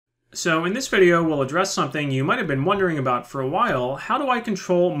So in this video, we'll address something you might have been wondering about for a while. How do I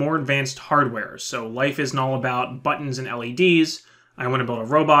control more advanced hardware? So life isn't all about buttons and LEDs. I want to build a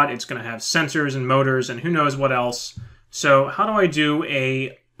robot. It's going to have sensors and motors and who knows what else. So how do I do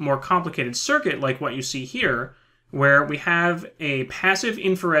a more complicated circuit like what you see here, where we have a passive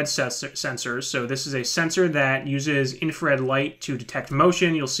infrared sensor. So this is a sensor that uses infrared light to detect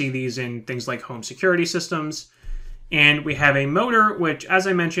motion. You'll see these in things like home security systems. And we have a motor, which, as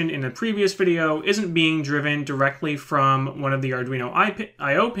I mentioned in the previous video, isn't being driven directly from one of the Arduino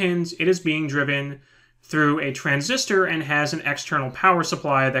I/O pins. It is being driven through a transistor and has an external power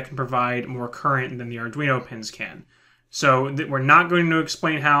supply that can provide more current than the Arduino pins can. So we're not going to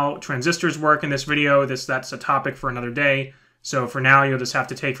explain how transistors work in this video. That's a topic for another day. So for now, you'll just have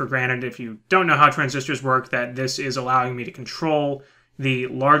to take for granted, if you don't know how transistors work, that this is allowing me to control the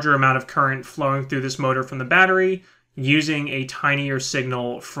larger amount of current flowing through this motor from the battery using a tinier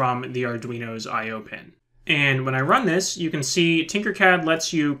signal from the Arduino's I/O pin. And when I run this, you can see Tinkercad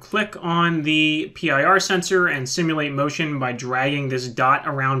lets you click on the PIR sensor and simulate motion by dragging this dot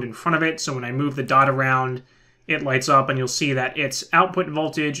around in front of it. So when I move the dot around, it lights up, and you'll see that its output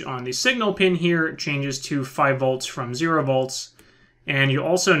voltage on the signal pin here changes to 5 volts from 0 volts. And you'll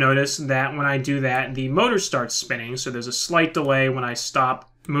also notice that when I do that, the motor starts spinning. So there's a slight delay. When I stop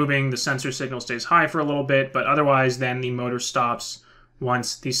moving, the sensor signal stays high for a little bit, but otherwise then the motor stops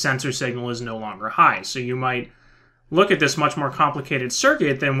once the sensor signal is no longer high. So you might look at this much more complicated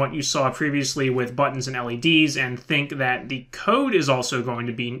circuit than what you saw previously with buttons and LEDs and think that the code is also going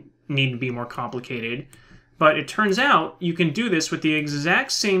to need to be more complicated. But it turns out you can do this with the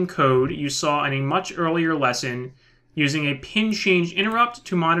exact same code you saw in a much earlier lesson using a pin change interrupt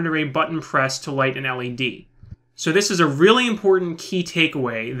to monitor a button press to light an LED. So this is a really important key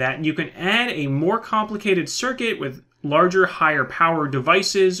takeaway, that you can add a more complicated circuit with larger, higher power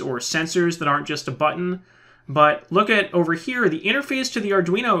devices or sensors that aren't just a button. But look at over here, the interface to the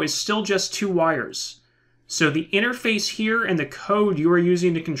Arduino is still just 2 wires. So the interface here and the code you are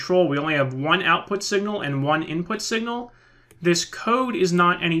using to control, we only have 1 output signal and 1 input signal. This code is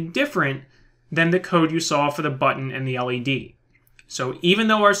not any different than the code you saw for the button and the LED. So even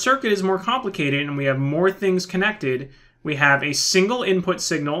though our circuit is more complicated and we have more things connected, we have a single input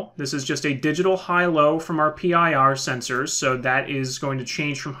signal. This is just a digital high-low from our PIR sensors. So that is going to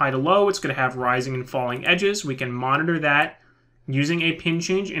change from high to low. It's going to have rising and falling edges. We can monitor that using a pin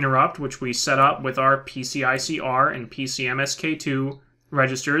change interrupt, which we set up with our PCICR and PCMSK2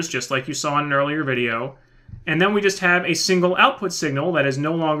 registers, just like you saw in an earlier video. And then we just have a single output signal that is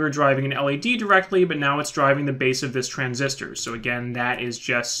no longer driving an LED directly, but now it's driving the base of this transistor. So again, that is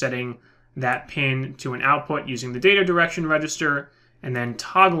just setting that pin to an output using the data direction register and then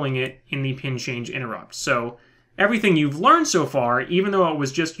toggling it in the pin change interrupt. So everything you've learned so far, even though it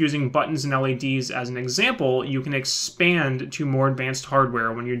was just using buttons and LEDs as an example, you can expand to more advanced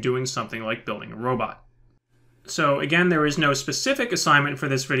hardware when you're doing something like building a robot. So again, there is no specific assignment for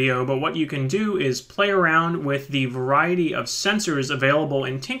this video, but what you can do is play around with the variety of sensors available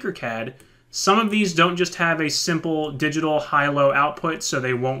in Tinkercad. Some of these don't just have a simple digital high-low output, so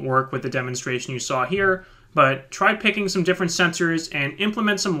they won't work with the demonstration you saw here, but try picking some different sensors and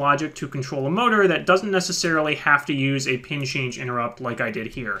implement some logic to control a motor that doesn't necessarily have to use a pin change interrupt like I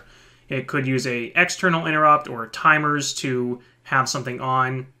did here. It could use an external interrupt or timers to have something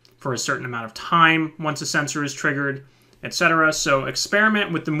on for a certain amount of time once a sensor is triggered, etc. So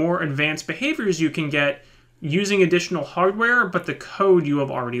experiment with the more advanced behaviors you can get using additional hardware, but the code you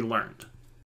have already learned.